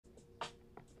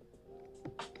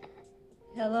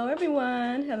Hello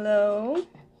everyone, hello.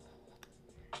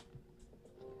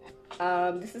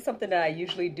 This is something that I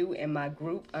usually do in my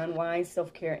group, Unwine,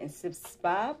 Self-Care, and Sip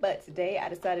Spa, but today I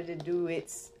decided to do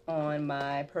it on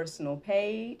my personal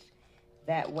page.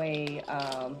 That way,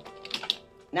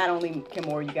 not only can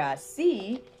more of you guys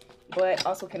see, but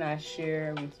also can I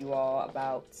share with you all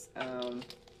about,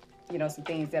 you know, some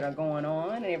things that are going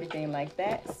on and everything like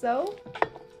that. So,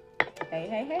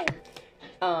 hey.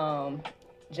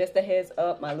 Just a heads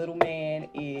up, my little man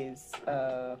is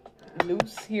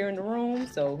loose here in the room,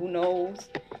 so who knows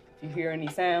if you hear any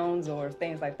sounds or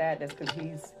things like that, that's because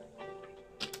he's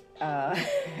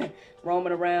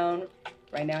roaming around.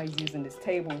 Right now he's using this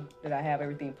table that I have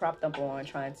everything propped up on,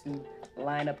 trying to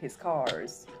line up his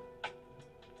cars.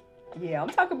 Yeah,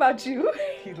 I'm talking about you.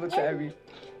 He looks at me.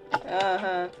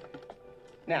 Now,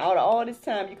 out of all this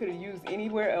time, you could have used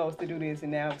anywhere else to do this,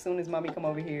 and now as soon as mommy come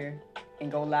over here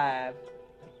and go live,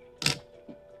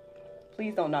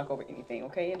 please don't knock over anything,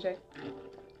 okay, NJ?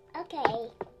 Okay.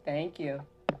 Thank you.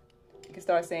 You can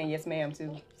start saying yes, ma'am,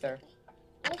 too, sir.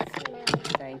 Yes, ma'am.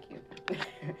 Thank you.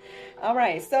 All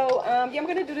right, so yeah, I'm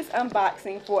gonna do this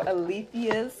unboxing for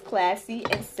Alethea's Classy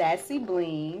and Sassy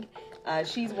Bling.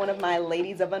 She's one of my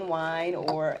ladies of Unwine,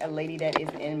 or a lady that is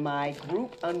in my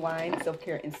group, Unwine,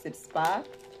 Self-Care, and Sip Spa.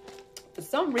 For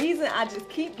some reason, I just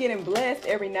keep getting blessed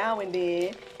every now and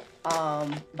then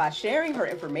by sharing her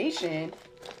information.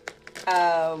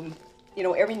 You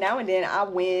know, every now and then I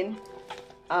win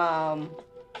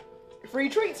free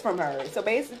treats from her. So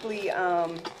basically,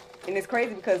 and it's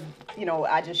crazy because, you know,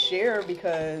 I just share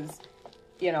because,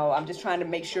 you know, I'm just trying to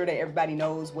make sure that everybody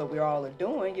knows what we all are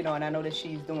doing, you know, and I know that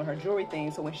she's doing her jewelry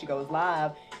thing. So when she goes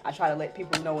live, I try to let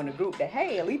people know in the group that,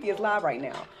 hey, Alethea's live right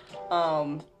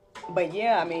now. But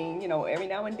yeah, I mean, you know, every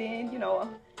now and then, you know,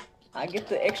 I get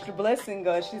the extra blessing.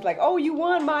 She's like, oh, you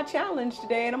won my challenge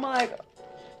today. And I'm like,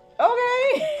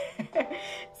 okay.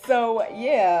 So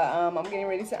yeah, I'm getting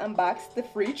ready to unbox the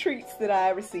free treats that I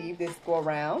received this go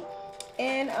around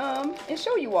and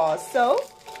show you all. So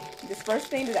this first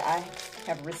thing that I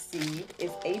have received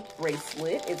is a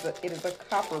bracelet. It is a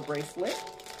copper bracelet.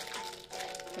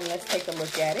 And let's take a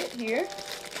look at it here.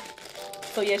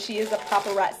 So yeah, she is a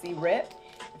paparazzi rep.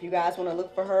 If you guys want to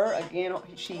look for her, again,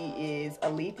 she is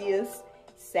Alethea's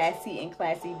Sassy and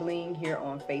Classy Bling here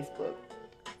on Facebook.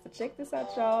 So check this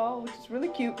out, y'all, which is really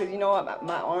cute because, you know,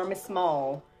 my arm is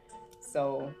small.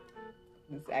 So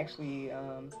it's actually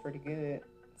pretty good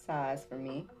size for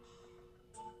me.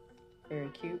 Very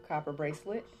cute copper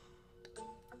bracelet.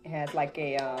 It has like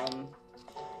a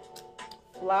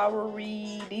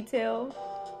flowery detail.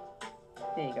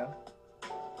 There you go.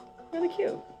 Really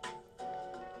cute.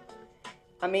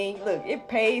 I mean, look, it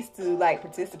pays to like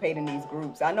participate in these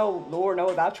groups. I know, Lord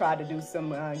knows, I've tried to do some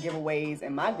giveaways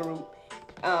in my group.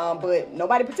 But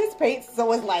nobody participates,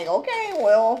 so it's like, okay,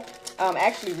 well,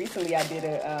 actually recently I did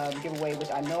a giveaway,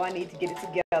 which I know I need to get it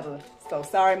together. So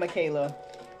sorry, Michaela.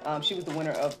 She was the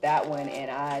winner of that one,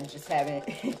 and I just haven't.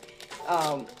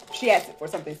 She asked for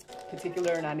something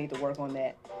particular, and I need to work on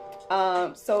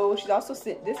that. So she also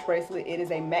sent this bracelet. It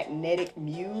is a magnetic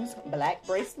muse black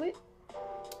bracelet.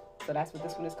 So that's what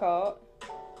this one is called.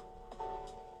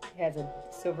 It has a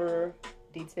silver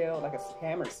detail, like a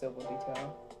hammered silver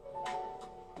detail.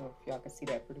 I don't know if y'all can see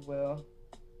that pretty well,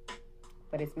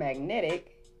 but it's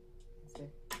magnetic. So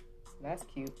that's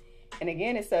cute. And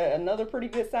again, it's another pretty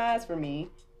good size for me,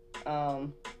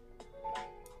 and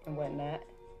whatnot.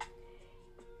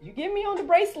 You get me on the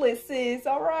bracelets, sis.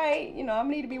 All right, you know, I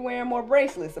need to be wearing more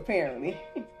bracelets apparently.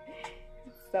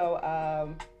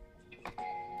 So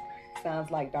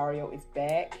sounds like Dario is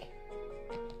back.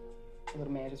 The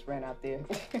little man just ran out there.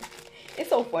 It's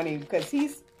so funny because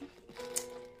he's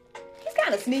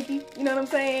kind of sneaky, you know what I'm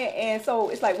saying? And so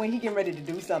it's like when he getting ready to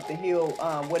do something, he'll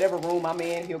whatever room I'm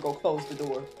in, he'll go close the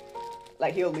door.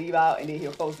 Like he'll leave out and then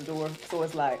he'll close the door. So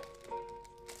it's like,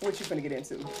 what you finna get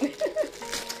into?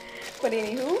 But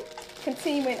anywho,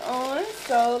 continuing on.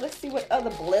 So let's see what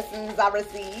other blessings I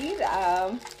received.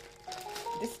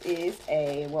 This is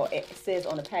a, well, it says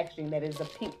on the packaging that it is a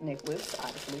pink necklace,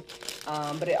 obviously.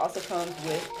 But it also comes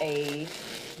with a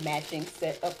matching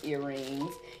set of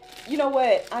earrings. You know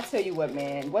what? I tell you what,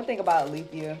 man. One thing about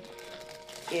Alethea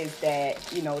is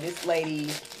that, you know, this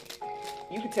lady,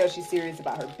 you can tell she's serious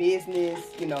about her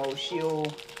business. You know, she'll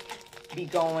be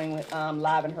going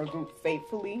live in her group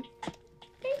faithfully.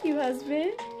 Thank you,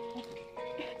 husband.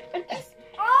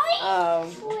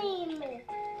 Ice cream.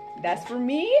 That's for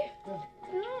me?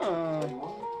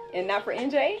 Oh. And not for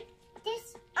NJ?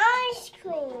 This ice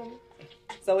cream.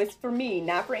 So it's for me,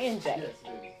 not for NJ.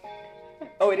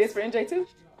 Oh, it is for NJ too?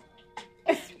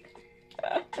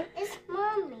 It's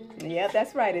mommy. Yep,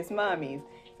 that's right. It's mommy's.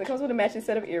 So it comes with a matching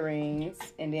set of earrings.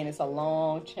 And then it's a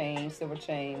long chain, silver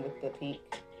chain with the pink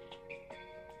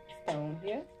stone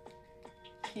here.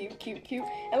 Cute, cute, cute.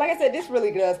 And like I said, this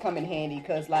really does come in handy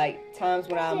because like times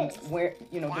when I'm doing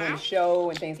the show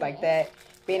and things like that,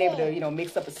 being able to,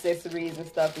 mix up accessories and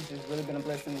stuff is just really been a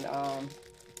blessing.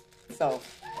 So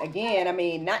again, I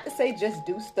mean, not to say just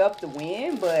do stuff to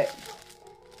win, but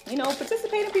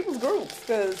participate in people's groups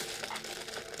because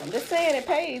I'm just saying it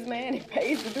pays, man. It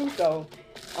pays to do so.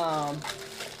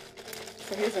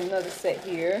 So here's another set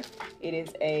here. It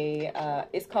is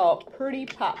it's called Pretty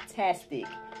Pop-tastic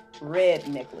Red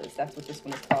Necklace. That's what this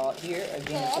one is called. Here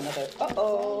again, it's another.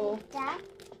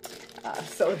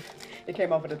 So it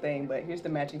came off of the thing, but here's the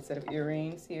matching set of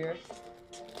earrings here.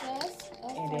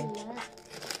 And then,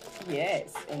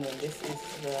 yes, and then this is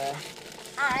the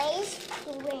ice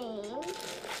cream.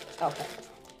 Okay,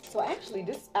 so actually,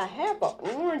 I have an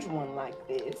orange one like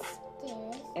this,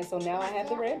 and so now I have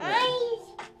the red one.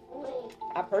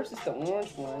 I purchased the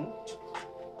orange one,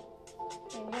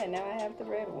 and yeah, now I have the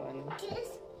red one.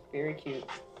 Very cute.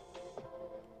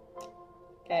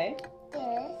 Okay.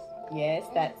 Yes,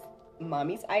 that's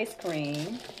mommy's ice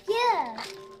cream. Yeah.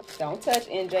 Don't touch,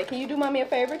 NJ. Can you do mommy a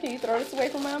favor? Can you throw this away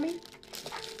from mommy?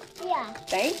 Yeah.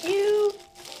 Thank you.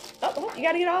 Oh, you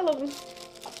gotta get all of them.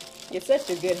 You're such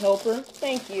a good helper.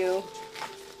 Thank you.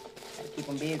 Gotta keep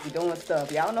them busy doing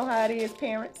stuff. Y'all know how it is,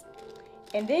 parents.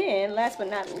 And then, last but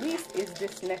not least, is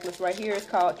this necklace right here. It's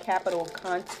called Capital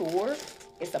Contour.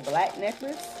 It's a black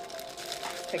necklace.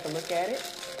 Take a look at it.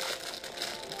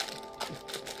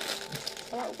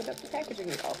 Oh, I opened up the packaging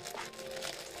here. Oh.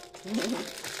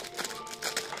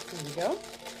 Here we go.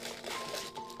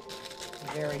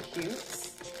 Very cute.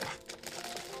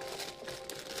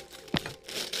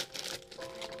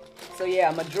 So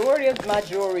yeah, majority of my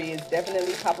jewelry is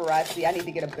definitely paparazzi. I need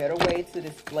to get a better way to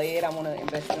display it. I want to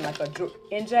invest in like a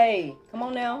NJ. Come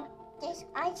on now. This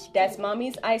ice cream. That's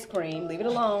mommy's ice cream. Leave it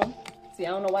alone. See,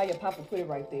 I don't know why your papa put it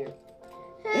right there.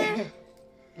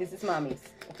 This is mommy's,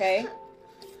 okay?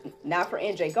 Not for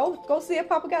NJ. Go see if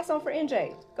papa got something for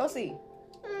NJ. Go see.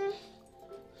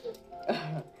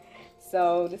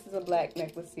 So this is a black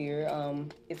necklace here.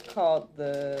 It's called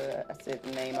I said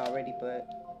the name already, but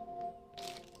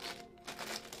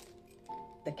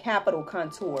the Capital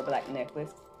Contour black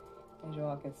necklace. As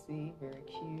y'all can see, very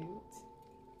cute.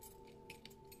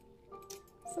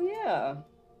 So yeah.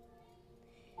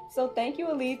 So thank you,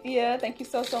 Alethea. Thank you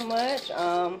so much.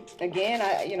 Again,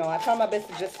 I try my best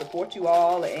to just support you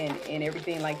all and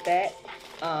everything like that.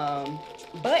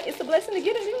 But it's a blessing to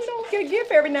get a gift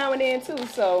every now and then too.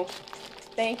 So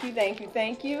thank you, thank you,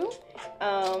 thank you.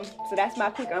 So that's my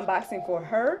quick unboxing for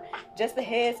her. Just a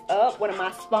heads up, one of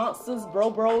my sponsors,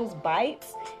 Bros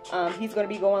Bites, he's going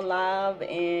to be going live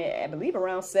in, I believe,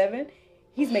 around 7.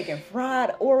 He's making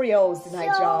fried Oreos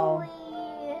tonight, y'all.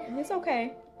 It's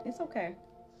okay. It's okay.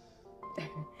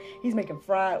 He's making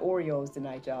fried Oreos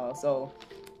tonight, y'all. So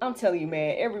I'm telling you,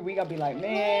 man, every week I'll be like,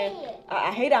 man,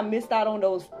 I hate I missed out on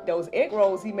those egg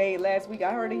rolls he made last week.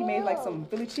 I heard he made like some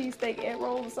Philly cheesesteak egg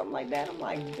rolls or something like that. I'm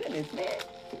like, goodness, man.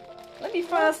 Let me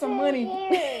find some money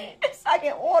so I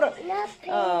can order.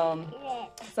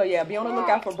 So yeah, be on the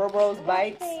lookout for Bros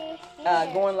Bites.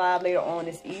 Going live later on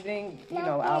this evening.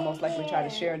 I'll most likely try to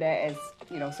share that as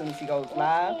soon as he goes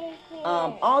live.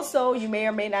 Also, you may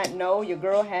or may not know, your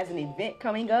girl has an event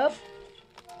coming up.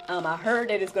 I heard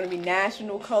that it's going to be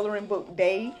National Coloring Book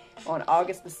Day on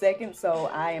August the 2nd. So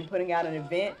I am putting out an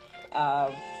event,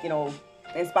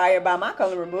 inspired by my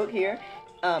coloring book here.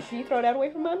 Can you throw that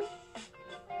away from mommy?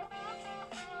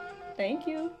 Thank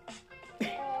you. You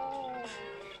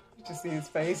just see his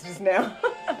face just now.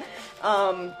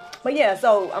 But yeah,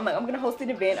 so I'm going to host an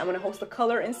event. I'm going to host a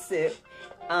color and sip.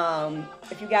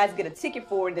 If you guys get a ticket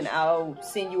for it, then I'll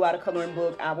send you out a coloring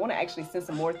book. I want to actually send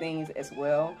some more things as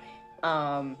well.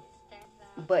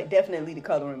 But definitely the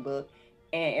coloring book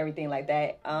and everything like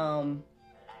that.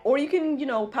 Or you can,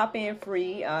 pop in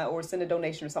free, or send a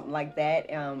donation or something like that.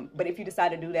 But if you decide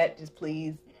to do that, just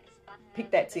please pick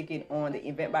that ticket on the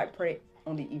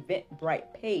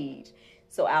Eventbrite page,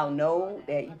 so I'll know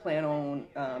that you plan on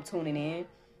tuning in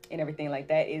and everything like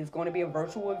that. It is going to be a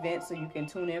virtual event, so you can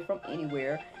tune in from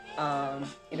anywhere.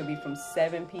 It'll be from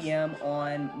 7 p.m.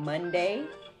 on Monday,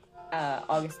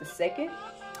 August the 2nd,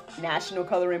 National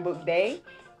Coloring Book Day.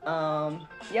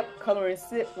 Yep, color and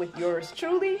sip with yours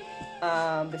truly.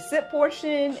 The sip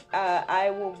portion, I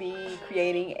will be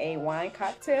creating a wine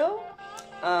cocktail.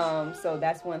 So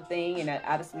that's one thing, and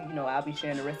obviously, I'll be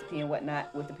sharing the recipe and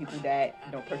whatnot with the people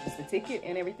that, purchase the ticket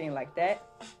and everything like that.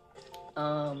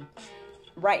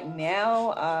 right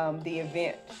now, the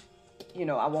event, you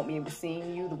know, I won't be able to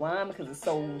sing you the wine because it's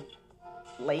so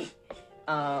late.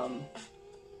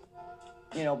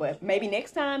 You know, but maybe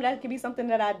next time that could be something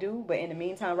that I do. But in the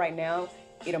meantime, right now,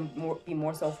 it'll be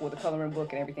more so for the coloring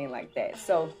book and everything like that.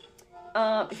 So,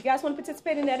 if you guys want to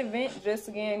participate in that event, just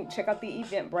again, check out the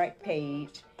Eventbrite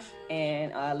page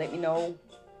and let me know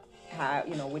how,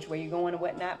 you know, which way you're going and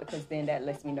whatnot, because then that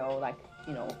lets me know, like,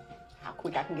 you know, how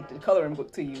quick I can get the coloring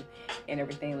book to you and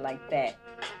everything like that.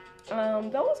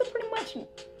 Those are pretty much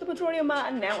the majority of my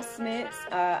announcements.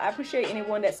 I appreciate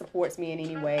anyone that supports me in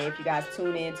any way. If you guys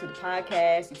tune in to the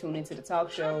podcast, you tune into the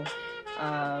talk show,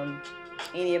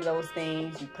 any of those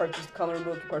things, you purchase the coloring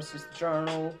book, you purchase the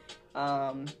journal,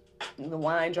 the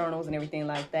wine journals and everything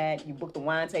like that, you book the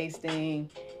wine tasting,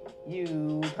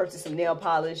 you purchase some nail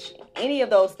polish, any of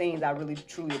those things, I really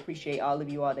truly appreciate all of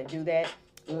you all that do that.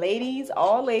 Ladies,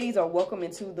 all ladies are welcome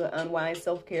into the Unwine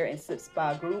Self-Care and Sip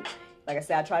Spa group. Like I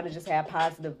said, I try to just have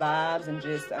positive vibes and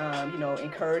just, you know,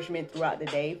 encouragement throughout the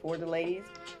day for the ladies,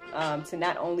 to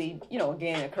not only, you know,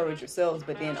 again, encourage yourselves,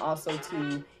 but then also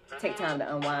to take time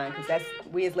to unwind, because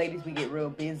we as ladies, we get real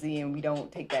busy and we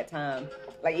don't take that time.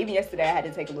 Like even yesterday, I had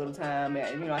to take a little time,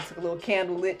 and, you know, I took a little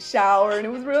candlelit shower and it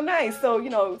was real nice. So, you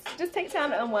know, just take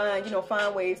time to unwind, you know,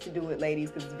 find ways to do it,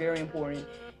 ladies, because it's very important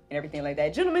and everything like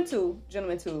that. Gentlemen too.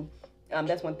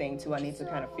 That's one thing too. I need to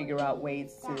kind of figure out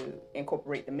ways to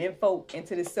incorporate the men folk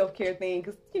into this self-care thing,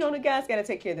 because, you know, the guys got to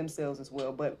take care of themselves as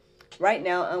well. But right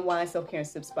now, Unwine Self-Care and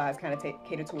Sip Spa is kind of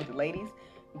catered toward the ladies.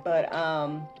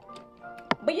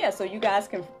 But yeah, so you guys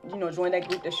can, you know, join that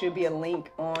group. There should be a link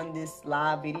on this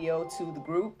live video to the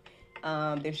group.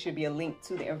 There should be a link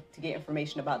to get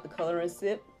information about the color and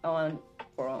sip on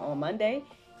Monday.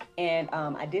 And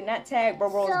I did not tag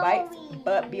Burro's Bites,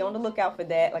 but be on the lookout for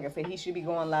that. Like I said, he should be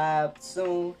going live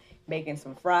soon, making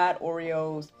some fried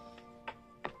Oreos.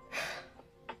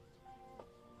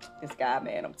 This guy,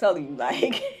 man, I'm telling you,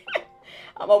 like,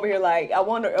 I'm over here like, I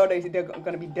wonder, they're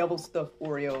going to be double stuffed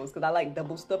Oreos, because I like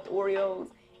double stuffed Oreos.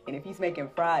 And if he's making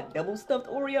fried double stuffed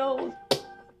Oreos,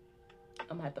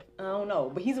 I'm gonna have to, I don't know,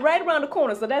 but he's right around the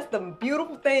corner. So that's the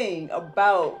beautiful thing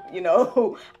about, you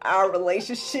know, our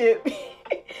relationship.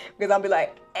 Because I'll be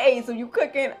like, hey, so you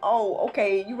cooking? Oh,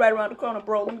 okay, you right around the corner,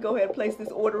 bro. Let me go ahead and place this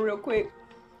order real quick.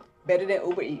 Better than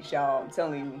Uber Eats, y'all, I'm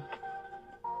telling you.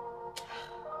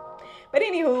 But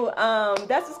anywho,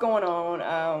 that's what's going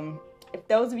on. If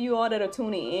those of you all that are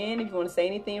tuning in, if you want to say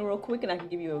anything real quick, and I can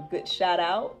give you a good shout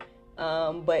out.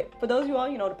 But for those of you all,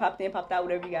 you know, that popped in, popped out,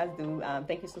 whatever you guys do,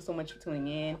 thank you so much for tuning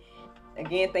in.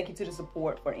 Again, thank you to the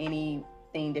support for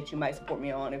anything that you might support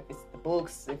me on. If it's the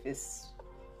books, if it's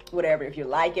whatever, if you're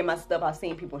liking my stuff, I've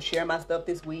seen people share my stuff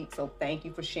this week. So thank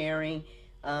you for sharing,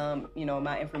 you know,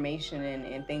 my information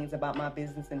and things about my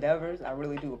business endeavors. I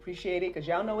really do appreciate it, because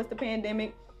y'all know it's the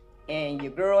pandemic and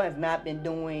your girl has not been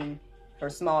doing her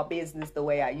small business the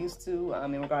way I used to,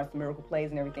 in regards to Miracle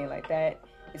Plays and everything like that.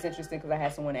 It's interesting because I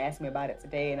had someone ask me about it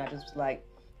today, and I just was like,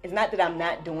 it's not that I'm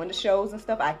not doing the shows and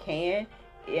stuff. I can,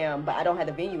 but I don't have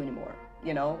the venue anymore,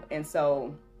 you know? And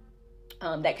so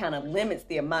that kind of limits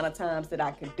the amount of times that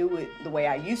I could do it the way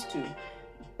I used to.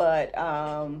 But,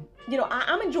 you know,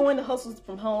 I'm enjoying the hustles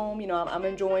from home. You know, I'm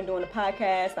enjoying doing the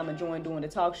podcast. I'm enjoying doing the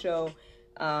talk show.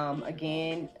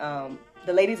 Again,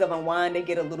 the ladies of Unwine, they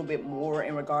get a little bit more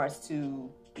in regards to,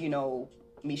 you know,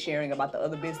 me sharing about the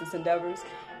other business endeavors.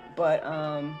 But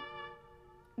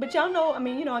y'all know, I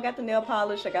mean, you know, I got the nail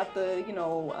polish, I got the, you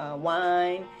know,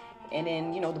 wine, and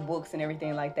then, you know, the books and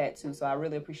everything like that too. So I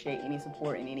really appreciate any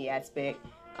support in any aspect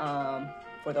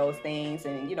for those things.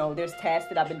 And, you know, there's tasks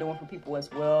that I've been doing for people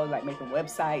as well, like making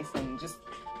websites and just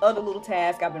other little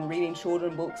tasks. I've been reading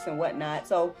children books and whatnot.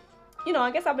 So, you know,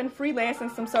 I guess I've been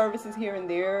freelancing some services here and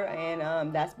there,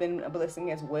 and that's been a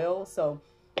blessing as well. So,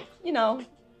 you know,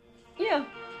 yeah.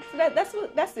 So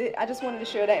that's it. I just wanted to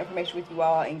share that information with you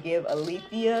all and give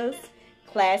Alethea's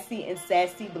Classy and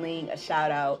Sassy Bling a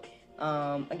shout out.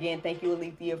 Again, thank you,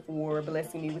 Alethea, for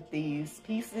blessing me with these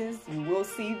pieces. You will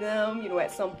see them, you know,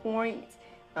 at some point.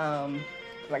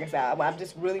 Like I said, I'm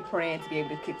just really praying to be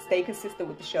able to stay consistent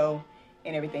with the show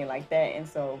and everything like that. And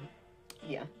so,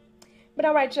 yeah. But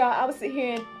all right, y'all, I will sit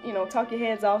here and, you know, talk your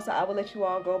heads off, so I will let you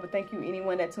all go. But thank you,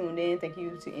 anyone that tuned in. Thank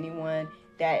you to anyone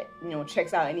that, you know,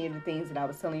 checks out any of the things that I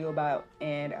was telling you about.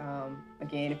 And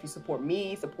again, if you support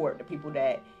me, support the people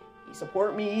that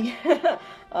support me,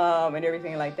 and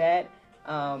everything like that.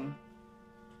 In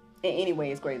any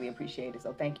way, it's greatly appreciated.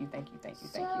 So thank you.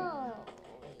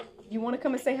 You want to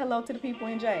come and say hello to the people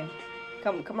in J?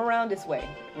 Come around this way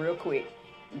real quick.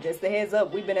 just a heads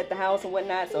up, we've been at the house and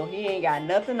whatnot, so he ain't got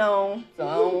nothing on. So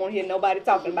I don't want to hear nobody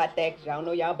talking about that, because y'all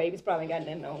know y'all babies probably ain't got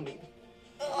nothing on either.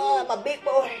 Oh, my big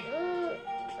boy.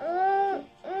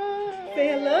 Say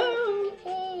hello.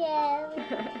 Hello.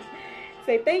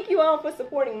 Say thank you all for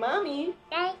supporting mommy.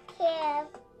 Thank you.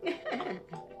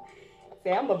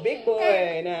 Say I'm a big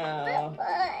boy now.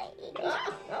 Bye.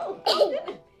 Oh,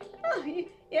 you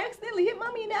accidentally hit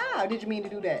mommy in the eye. Did you mean to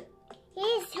do that?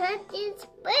 He's hunting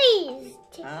space.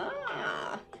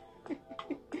 Ah.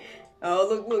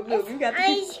 Oh, look. You got the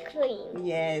ice cream.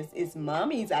 Yes, it's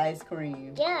mommy's ice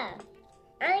cream. Yeah.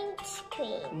 Ice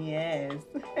cream. Yes.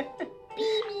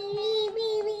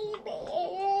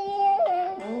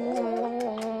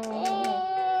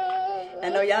 I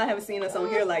know y'all haven't seen us on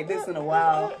here like this in a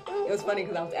while. It was funny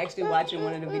because I was actually watching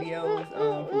one of the videos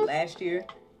from last year,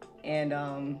 and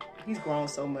he's grown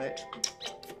so much.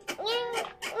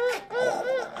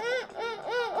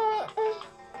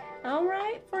 All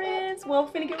right, friends. Well,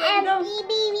 we're finna get ready to go.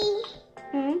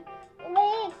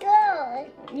 Where it go?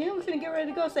 Yeah, we're finna get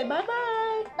ready to go. Say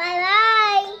bye-bye.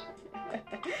 Bye-bye.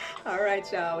 All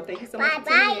right, y'all. Thank you so much for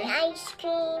tuning in. Bye-bye, ice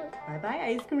cream. Bye-bye,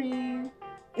 ice cream.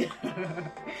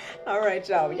 All right,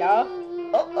 y'all.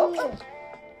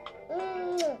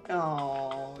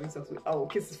 Oh, it's so sweet. Oh,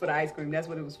 kisses for the ice cream. That's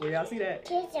what it was for. Y'all see that?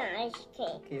 Kiss the ice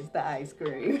cream. Kiss the ice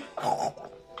cream. All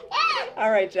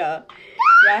right, y'all.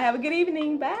 Y'all have a good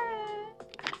evening. Bye.